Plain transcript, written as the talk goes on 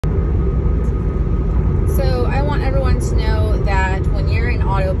everyone to know that when you're in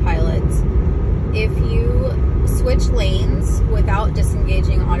autopilot, if you switch lanes without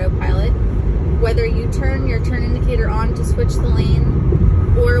disengaging autopilot, whether you turn your turn indicator on to switch the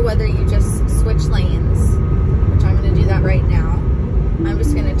lane or whether you just switch lanes, which I'm going to do that right now. I'm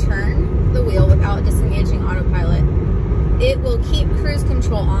just going to turn the wheel without disengaging autopilot. It will keep cruise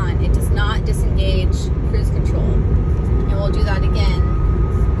control on. It does not disengage cruise control. And we'll do that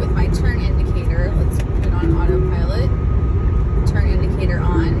again with my turn indicator. Let's put it on autopilot. Turn indicator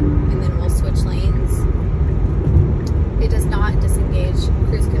on, and then we'll switch lanes.